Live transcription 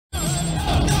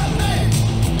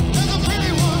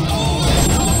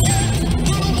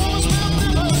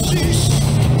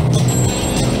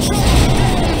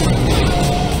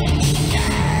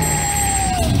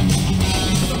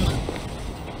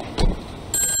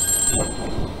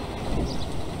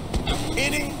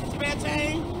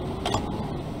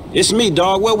It's me,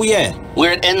 dog. Where we at?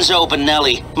 We're at Enzo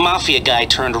Benelli, mafia guy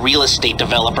turned real estate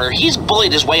developer. He's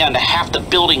bullied his way onto half the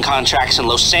building contracts in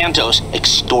Los Santos.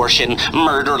 Extortion,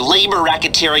 murder, labor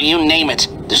racketeering, you name it.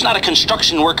 There's not a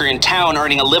construction worker in town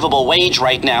earning a livable wage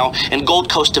right now, and Gold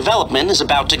Coast Development is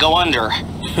about to go under.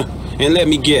 And let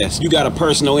me guess, you got a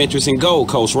personal interest in Gold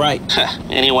Coast, right?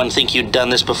 Anyone think you'd done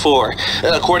this before?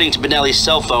 According to Benelli's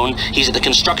cell phone, he's at the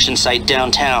construction site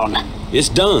downtown. It's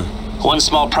done. One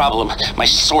small problem. My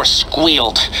source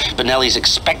squealed. Benelli's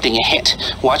expecting a hit.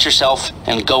 Watch yourself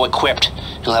and go equipped.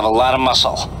 He'll have a lot of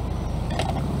muscle.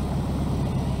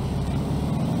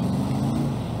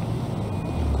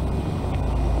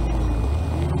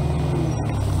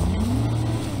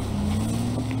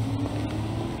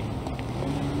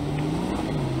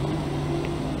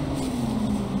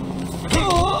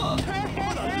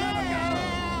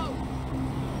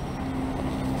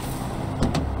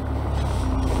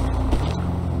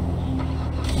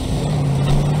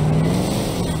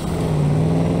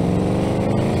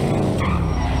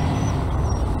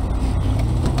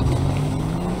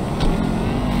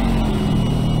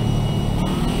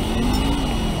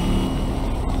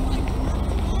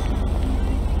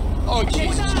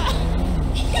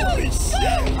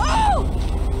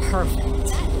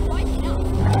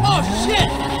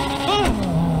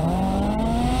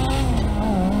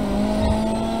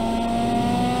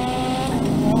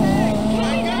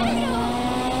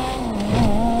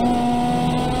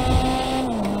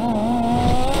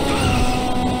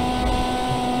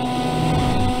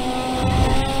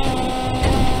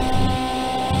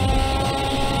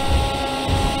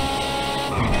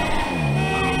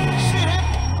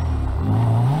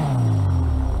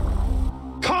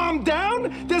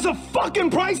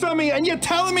 Price on me and you're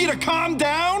telling me to calm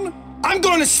down? I'm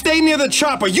going to stay near the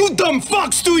chopper. You dumb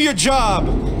fucks do your job.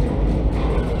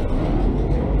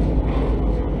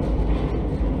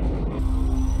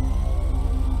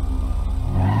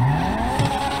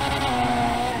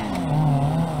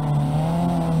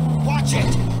 Watch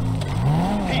it.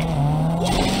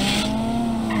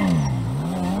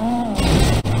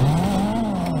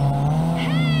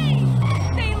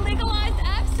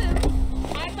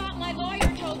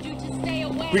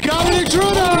 We got an intruder!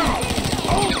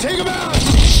 Oh, take him out!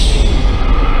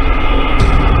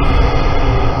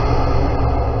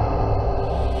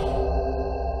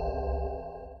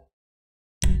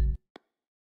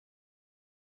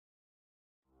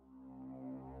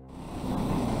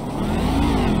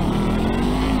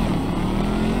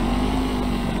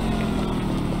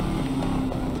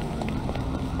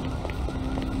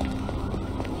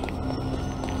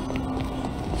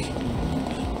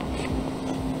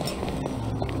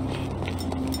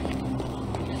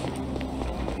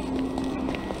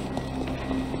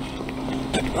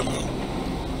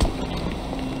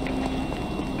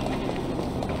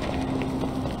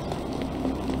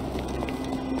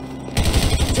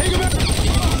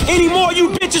 Any more of you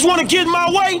bitches want to get in my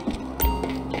way?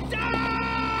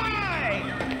 Die!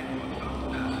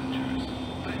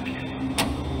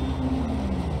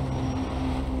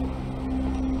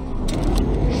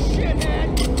 Shithead!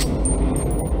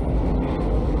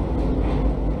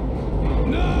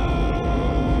 No!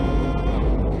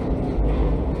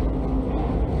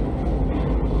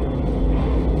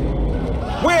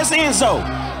 Where's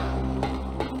Enzo?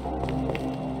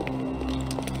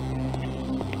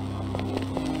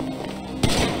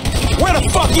 Where the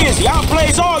fuck is he? I'll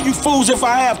blaze all you fools if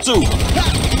I have to.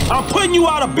 I'm putting you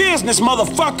out of business,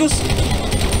 motherfuckers.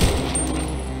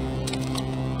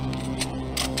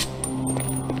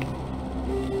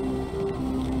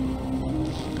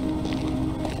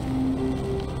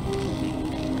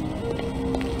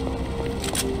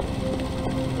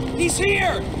 He's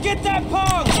here! Get that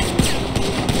punk!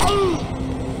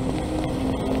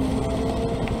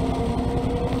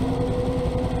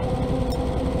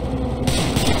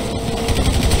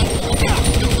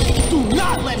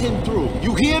 Let him through.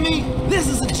 You hear me? This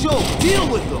is a joke. Deal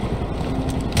with him.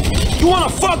 You wanna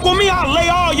fuck with me? I'll lay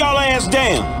all y'all ass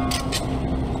down.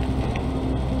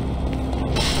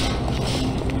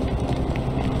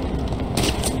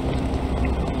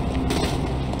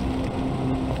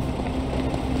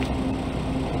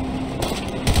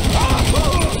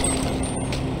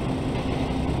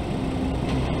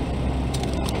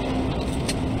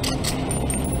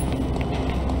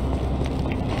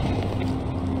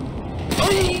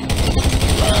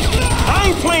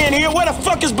 Playing here. Where the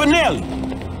fuck is Benelli?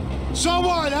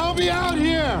 Someone help me out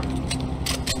here!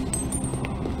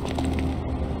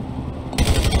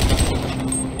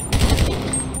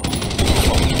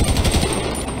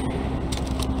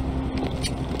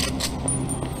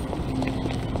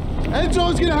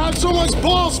 Enzo's gonna have so much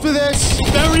balls for this!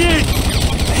 There he is!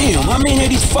 Damn, how many of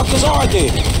these fuckers are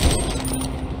there?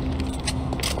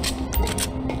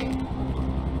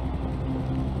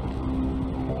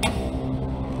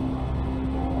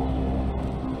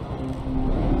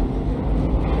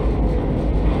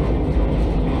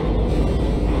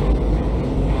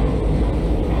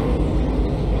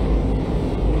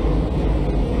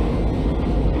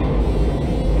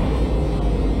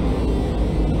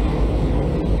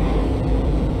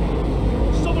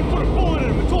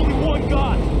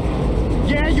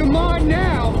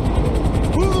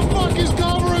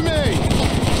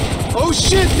 Oh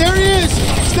shit, there he is!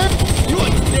 You are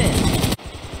dead.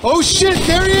 Oh shit,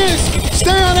 there he is!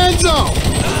 Stay on Enzo!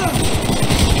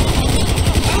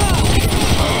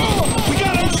 We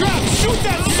got him trapped! Shoot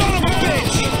that son of a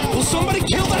bitch! Will somebody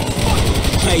kill that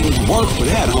fucker? Hey, it work for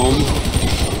that, homie.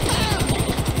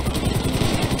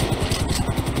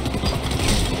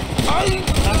 I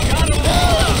got him!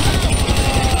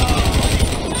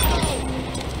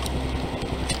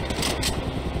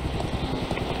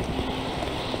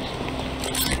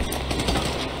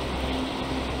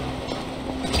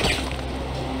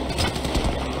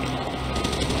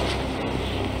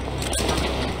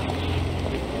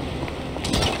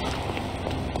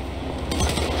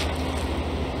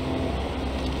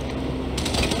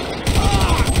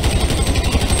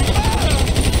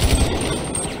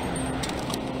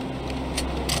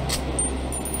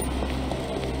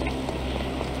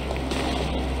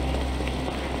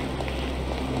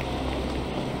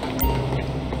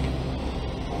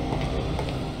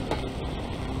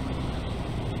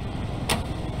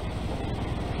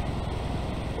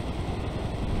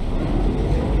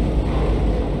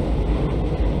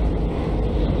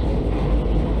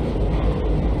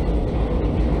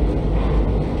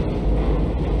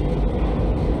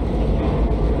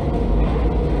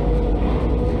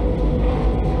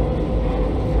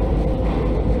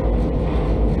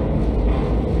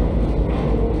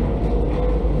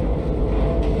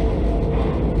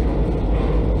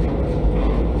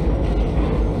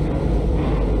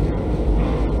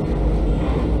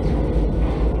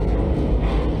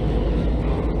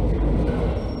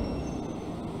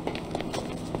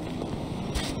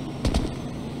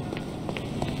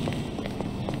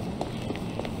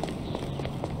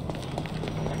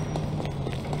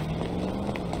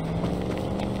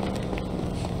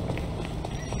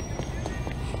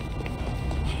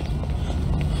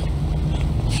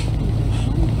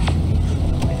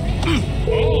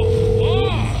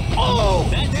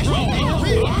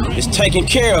 It's taken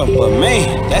care of, but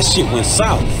man, that shit went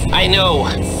south. I know.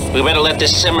 We better let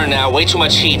this simmer now. Way too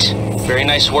much heat. Very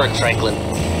nice work, Franklin.